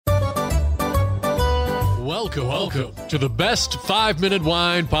Welcome to the Best 5-Minute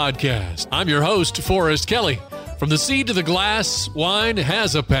Wine Podcast. I'm your host, Forrest Kelly. From the seed to the glass, wine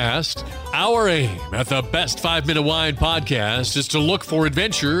has a past. Our aim at the Best 5-Minute Wine Podcast is to look for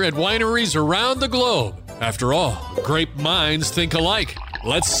adventure at wineries around the globe. After all, grape minds think alike.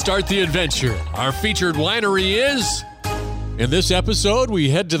 Let's start the adventure. Our featured winery is... In this episode, we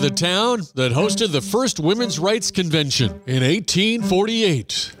head to the town that hosted the first women's rights convention in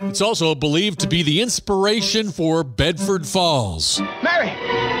 1848. It's also believed to be the inspiration for Bedford Falls. Mary,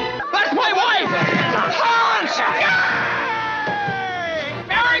 that's my wife! Hans! Yay!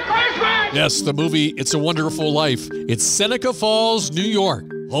 Merry Christmas! Yes, the movie It's a Wonderful Life. It's Seneca Falls, New York,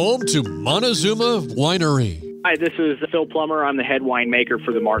 home to Montezuma Winery. Hi, this is Phil Plummer. I'm the head winemaker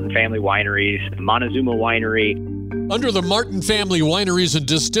for the Martin Family Wineries, Montezuma Winery. Under the Martin Family Wineries and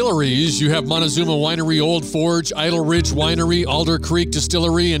Distilleries, you have Montezuma Winery, Old Forge, Idle Ridge Winery, Alder Creek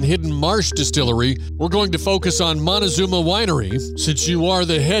Distillery, and Hidden Marsh Distillery. We're going to focus on Montezuma Winery. Since you are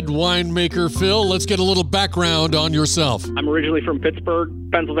the head winemaker, Phil, let's get a little background on yourself. I'm originally from Pittsburgh,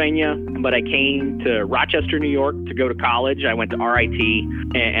 Pennsylvania, but I came to Rochester, New York to go to college. I went to RIT,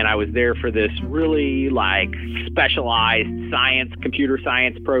 and I was there for this really specialized computer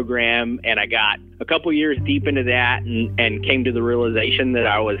science program, and I got a couple years deep into that and came to the realization that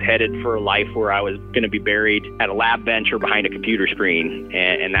I was headed for a life where I was going to be buried at a lab bench or behind a computer screen,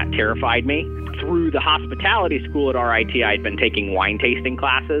 and that terrified me. Through the hospitality school at RIT, I had been taking wine tasting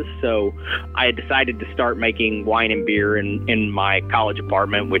classes, so I had decided to start making wine and beer in my college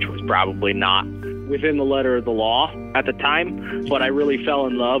apartment, which was probably not within the letter of the law at the time, but I really fell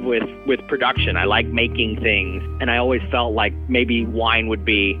in love with production. I like making things, and I always felt like maybe wine would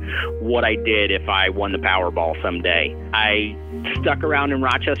be what I did if I won the Powerball someday. I stuck around in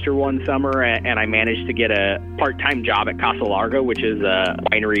Rochester one summer, and I managed to get a part-time job at Casa Largo, which is a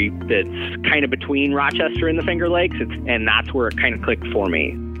winery that's kind of between Rochester and the Finger Lakes, and that's where it kind of clicked for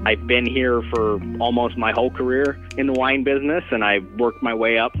me. I've been here for almost my whole career in the wine business, and I've worked my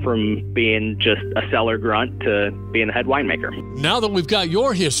way up from being just a cellar grunt to being the head winemaker. Now that we've got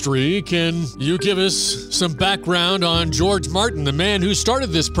your history, can you give us some background on George Martin, the man who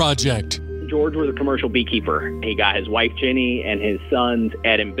started this project? George was a commercial beekeeper. He got his wife Ginny and his sons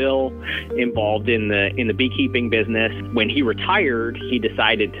Ed and Bill involved in the beekeeping business. When he retired, he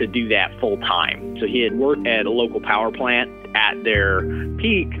decided to do that full time. So he had worked at a local power plant. At their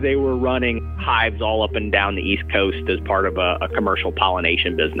peak, they were running hives all up and down the East Coast as part of a commercial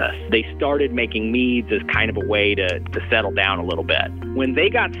pollination business. They started making meads as kind of a way to settle down a little bit. When they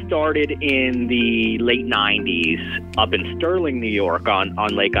got started in the late 90s up in Sterling, New York on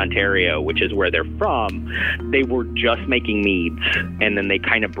Lake Ontario, which is where they're from, they were just making meads. And then they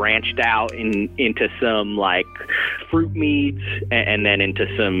kind of branched out into some fruit meads and then into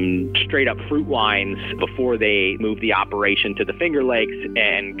some straight up fruit wines before they moved the operation to the Finger Lakes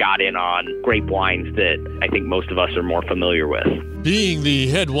and got in on grape wines that I think most of us are more familiar with. Being the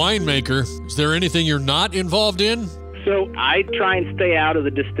head winemaker, is there anything you're not involved in? So I try and stay out of the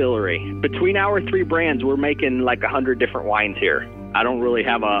distillery. Between our three brands, we're making 100 different wines here. I don't really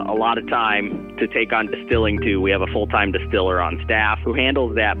have a lot of time to take on distilling too. We have a full-time distiller on staff who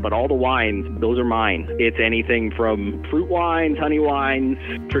handles that, but all the wines, those are mine. It's anything from fruit wines, honey wines,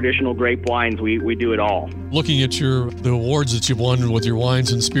 traditional grape wines. We do it all. Looking at the awards that you've won with your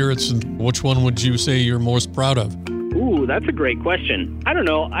wines and spirits, which one would you say you're most proud of? Ooh, that's a great question. I don't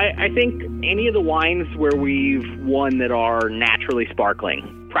know. I think any of the wines where we've won that are naturally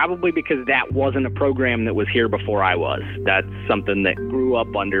sparkling. Probably because that wasn't a program that was here before I was. That's something that grew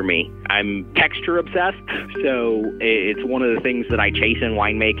up under me. I'm texture obsessed, so it's one of the things that I chase in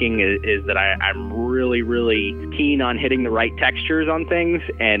winemaking is that I'm really, really keen on hitting the right textures on things,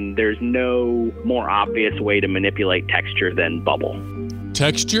 and there's no more obvious way to manipulate texture than bubble.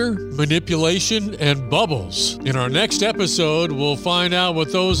 Texture, manipulation, and bubbles. In our next episode, we'll find out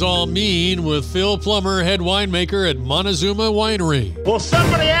what those all mean with Phil Plummer, head winemaker at Montezuma Winery. Will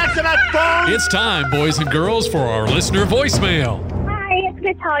somebody answer that phone? It's time, boys and girls, for our listener voicemail. Hi, it's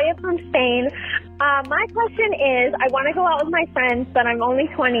Natalia from Spain. My question is, I want to go out with my friends, but I'm only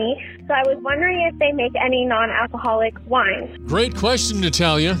 20, so I was wondering if they make any non-alcoholic wines. Great question,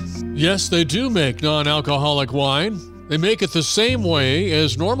 Natalia. Yes, they do make non-alcoholic wine. They make it the same way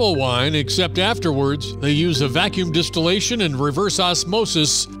as normal wine, except afterwards they use a vacuum distillation and reverse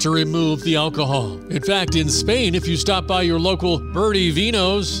osmosis to remove the alcohol. In fact, in Spain, if you stop by your local Birdie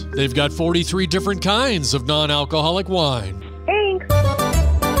Vinos, they've got 43 different kinds of non-alcoholic wine. Thanks.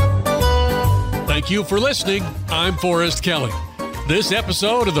 Thank you for listening. I'm Forrest Kelly. This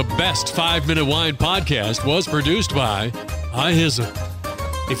episode of the Best 5-Minute Wine Podcast was produced by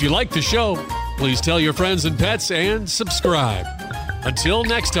iHizzle. If you like the show, Please tell your friends and pets and subscribe. Until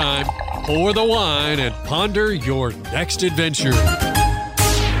next time, pour the wine and ponder your next adventure.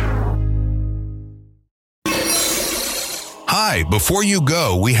 Hi, before you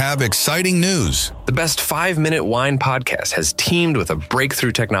go, we have exciting news. The Best 5-Minute Wine podcast has teamed with a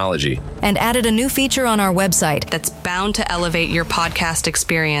breakthrough technology and added a new feature on our website that's bound to elevate your podcast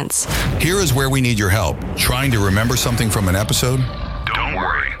experience. Here is where we need your help. Trying to remember something from an episode? Don't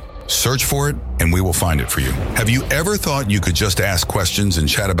worry. Search for it, and we will find it for you. Have you ever thought you could just ask questions and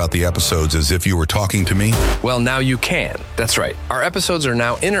chat about the episodes as if you were talking to me? Well, now you can. That's right. Our episodes are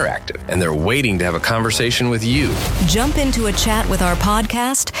now interactive, and they're waiting to have a conversation with you. Jump into a chat with our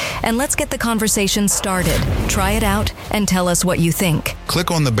podcast, and let's get the conversation started. Try it out, and tell us what you think. Click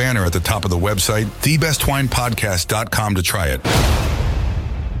on the banner at the top of the website, thebestwinepodcast.com, to try it.